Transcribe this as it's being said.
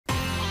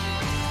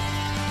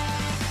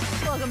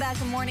Welcome back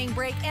to Morning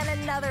Break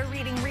and another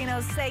Reading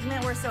Reno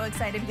segment. We're so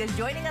excited because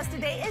joining us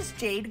today is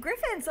Jade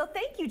Griffin. So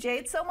thank you,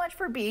 Jade, so much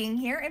for being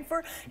here and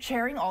for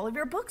sharing all of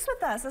your books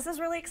with us. This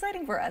is really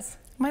exciting for us.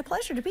 My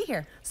pleasure to be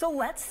here. So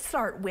let's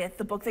start with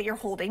the book that you're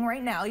holding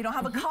right now. You don't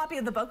have a copy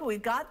of the book, but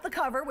we've got the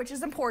cover, which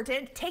is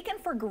important. Taken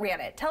for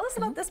Granted. Tell us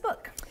about this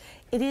book.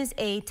 It is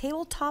a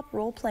tabletop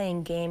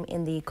role-playing game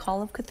in the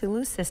Call of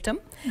Cthulhu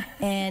system,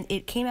 and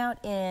it came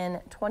out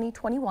in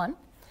 2021.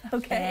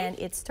 Okay. And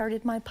it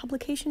started my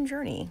publication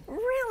journey.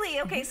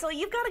 Really? Okay, so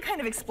you've got to kind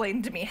of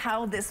explain to me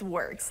how this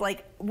works.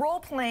 Like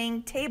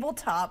role-playing,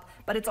 tabletop,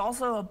 but it's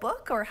also a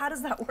book, or how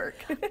does that work?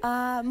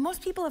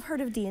 Most people have heard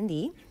of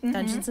D&D,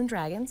 Dungeons and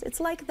Dragons. It's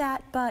like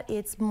that, but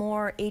it's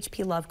more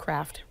H.P.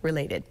 Lovecraft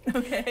related.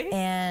 Okay.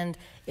 And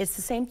it's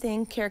the same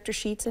thing, character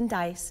sheets and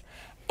dice.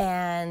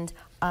 And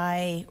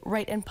I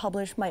write and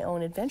publish my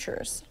own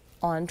adventures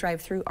on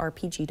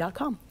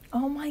drivethrurpg.com.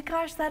 Oh my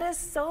gosh, that is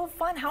so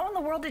fun. How in the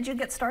world did you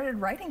get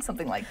started writing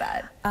something like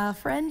that? A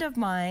friend of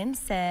mine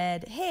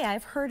said, hey,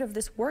 I've heard of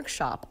this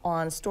workshop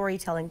on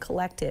Storytelling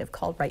Collective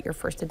called Write Your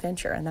First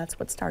Adventure, and that's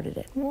what started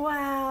it.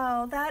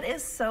 Wow, that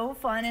is so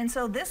fun. And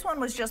so this one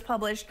was just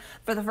published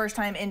for the first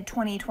time in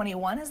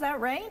 2021, is that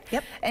right?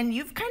 Yep. And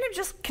you've kind of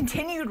just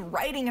continued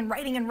writing and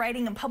writing and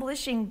writing and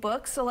publishing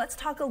books. So let's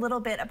talk a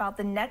little bit about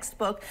the next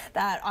book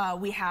that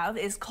we have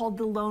is called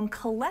The Lone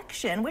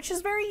Collection, which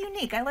is very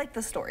unique. I like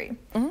the story.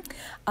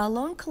 A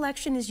Lone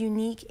Collection is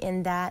unique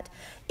in that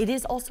it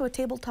is also a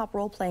tabletop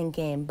role-playing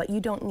game, but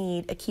you don't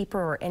need a keeper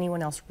or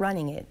anyone else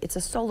running it. It's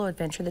a solo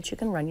adventure that you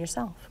can run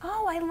yourself.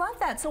 Oh, I love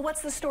that. So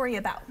what's the story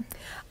about?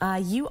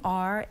 You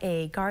are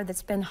a guard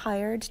that's been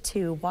hired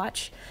to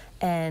watch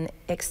an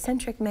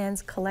eccentric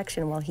man's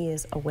collection while he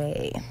is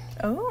away.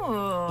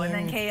 Oh, and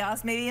then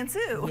chaos maybe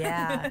ensue.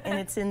 Yeah, and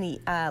it's in the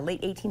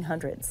late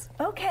 1800s.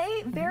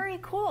 Okay, very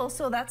cool.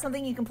 So that's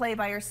something you can play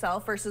by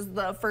yourself versus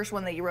the first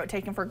one that you wrote,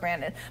 Taken for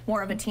Granted.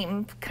 More of a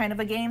team kind of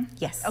a game?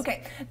 Yes.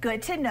 Okay,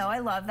 good to know. I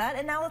love that.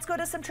 And now let's go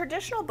to some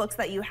traditional books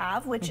that you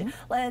have, which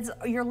is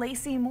your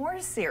Lacey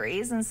Moore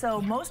series. And so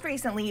most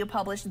recently you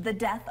published The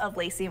Death of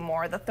Lacey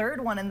Moore, the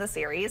third one in the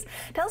series.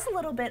 Tell us a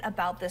little bit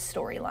about this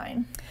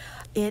storyline.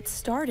 It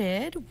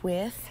started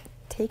with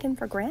Taken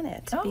for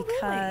Granted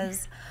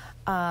because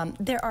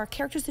there are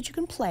characters that you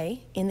can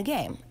play in the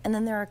game, and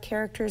then there are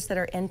characters that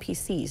are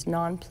NPCs,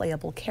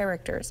 non-playable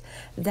characters,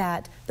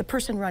 that the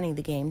person running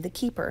the game, the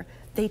keeper,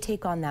 they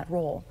take on that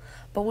role.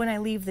 But when I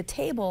leave the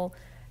table,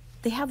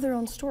 they have their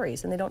own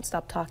stories and they don't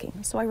stop talking,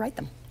 so I write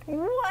them.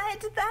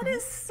 What? That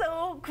is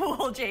so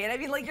cool, Jade. I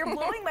mean, like, you're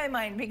blowing my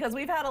mind because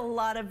we've had a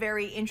lot of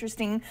very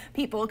interesting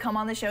people come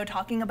on the show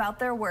talking about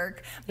their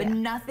work, but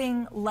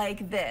nothing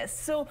like this.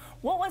 So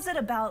what was it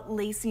about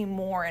Lacey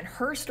Moore and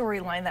her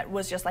storyline that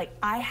was just like,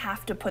 I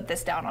have to put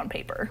this down on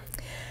paper?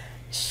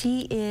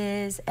 She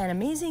is an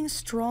amazing,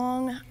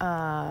 strong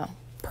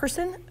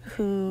person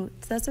who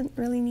doesn't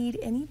really need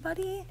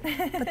anybody,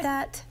 but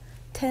that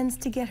tends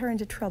to get her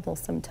into trouble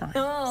sometimes.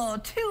 Oh,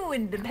 too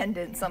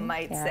independent, some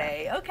might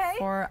say. Okay.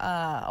 For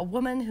a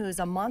woman who's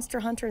a monster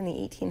hunter in the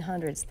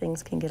 1800s,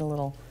 things can get a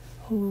little,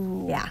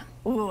 Ooh,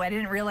 I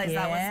didn't realize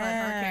that was what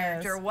her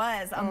character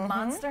was. A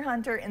monster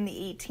hunter in the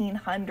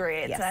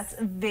 1800s. Yes. That's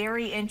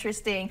very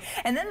interesting.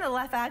 And then the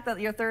fact that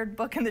your third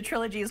book in the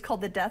trilogy is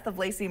called The Death of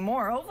Lacey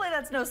Moore. Hopefully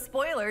that's no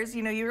spoilers.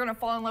 You know, you're going to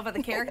fall in love with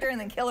the character and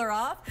then kill her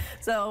off.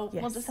 So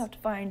we'll just have to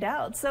find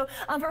out. So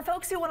for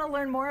folks who want to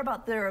learn more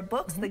about their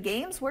books, the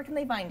games, where can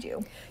they find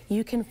you?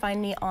 You can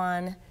find me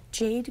on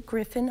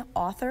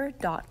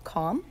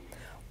JadeGriffinAuthor.com.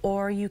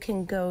 Or you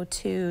can go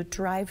to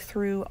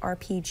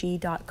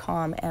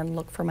drivethrurpg.com and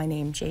look for my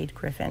name, Jade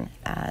Griffin,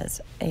 as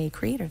a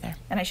creator there.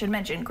 And I should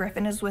mention,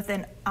 Griffin is with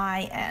an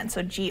I-N,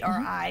 so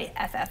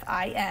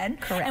G-R-I-F-F-I-N.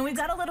 Correct. And we've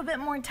got a little bit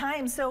more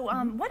time. So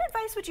what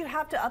advice would you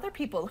have to other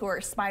people who are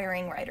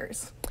aspiring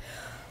writers?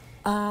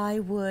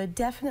 I would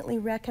definitely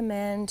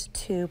recommend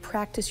to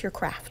practice your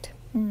craft.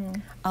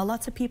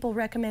 Lots of people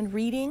recommend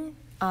reading.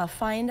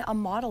 Find a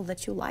model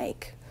that you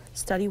like.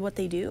 Study what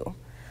they do.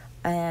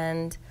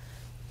 And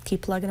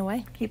keep plugging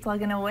away. Keep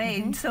plugging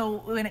away.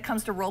 So when it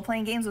comes to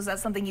role-playing games, was that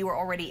something you were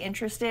already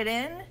interested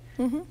in?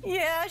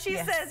 Yeah, she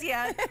says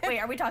yeah. Wait,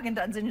 are we talking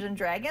Dungeons and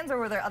Dragons, or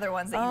were there other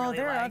ones that you really liked?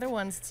 Oh, there are other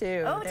ones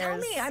too. Oh, tell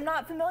me. I'm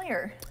not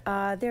familiar.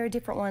 There are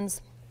different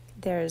ones.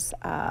 There's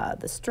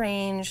The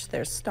Strange,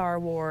 there's Star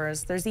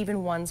Wars, there's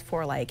even ones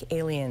for like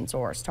Aliens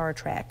or Star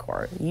Trek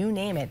or you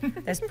name it.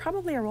 There's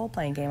probably a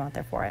role-playing game out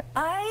there for it.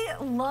 I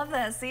love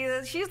that. See,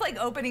 she's like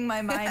opening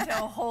my mind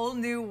to a whole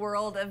new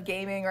world of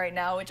gaming right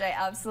now, which I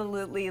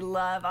absolutely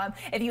love.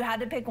 If you had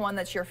to pick one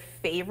that's your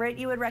favorite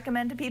you would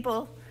recommend to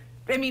people,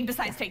 I mean,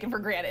 besides Taken for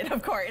Granted,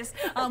 of course,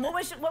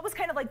 what was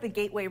kind of like the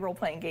gateway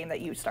role-playing game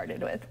that you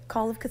started with?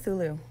 Call of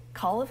Cthulhu.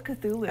 Call of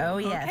Cthulhu. Oh,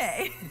 yes.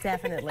 Okay.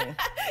 Definitely.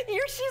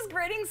 She's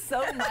grinning so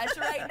much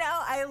right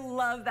now. I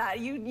love that.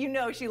 You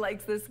know she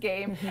likes this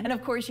game. And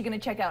of course, you're going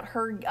to check out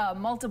her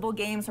multiple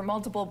games, her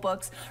multiple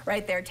books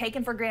right there.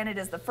 Taken for Granted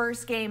is the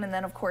first game. And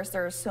then, of course,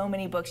 there are so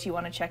many books you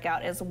want to check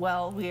out as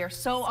well. We are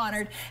so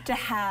honored to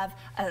have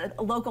a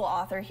local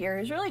author here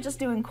who's really just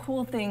doing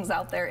cool things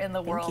out there in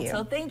the world.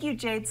 So thank you,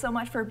 Jade, so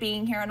much for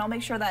being here. And I'll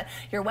make sure that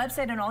your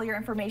website and all your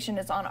information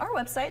is on our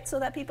website so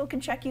that people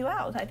can check you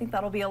out. I think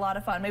that'll be a lot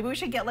of fun. Maybe we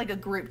should get like a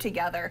group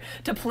together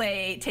to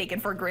play Taken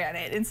for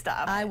Granted and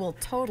stuff. I will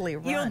totally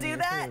run. You'll do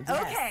that?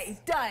 Yes. Okay,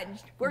 done.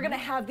 We're going to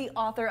have the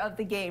author of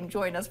the game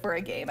join us for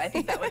a game. I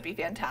think that would be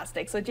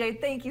fantastic. So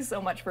Jade, thank you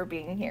so much for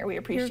being here. We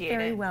appreciate it. You're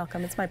very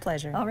welcome. It's my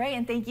pleasure. All right,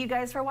 and thank you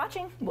guys for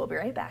watching. We'll be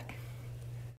right back.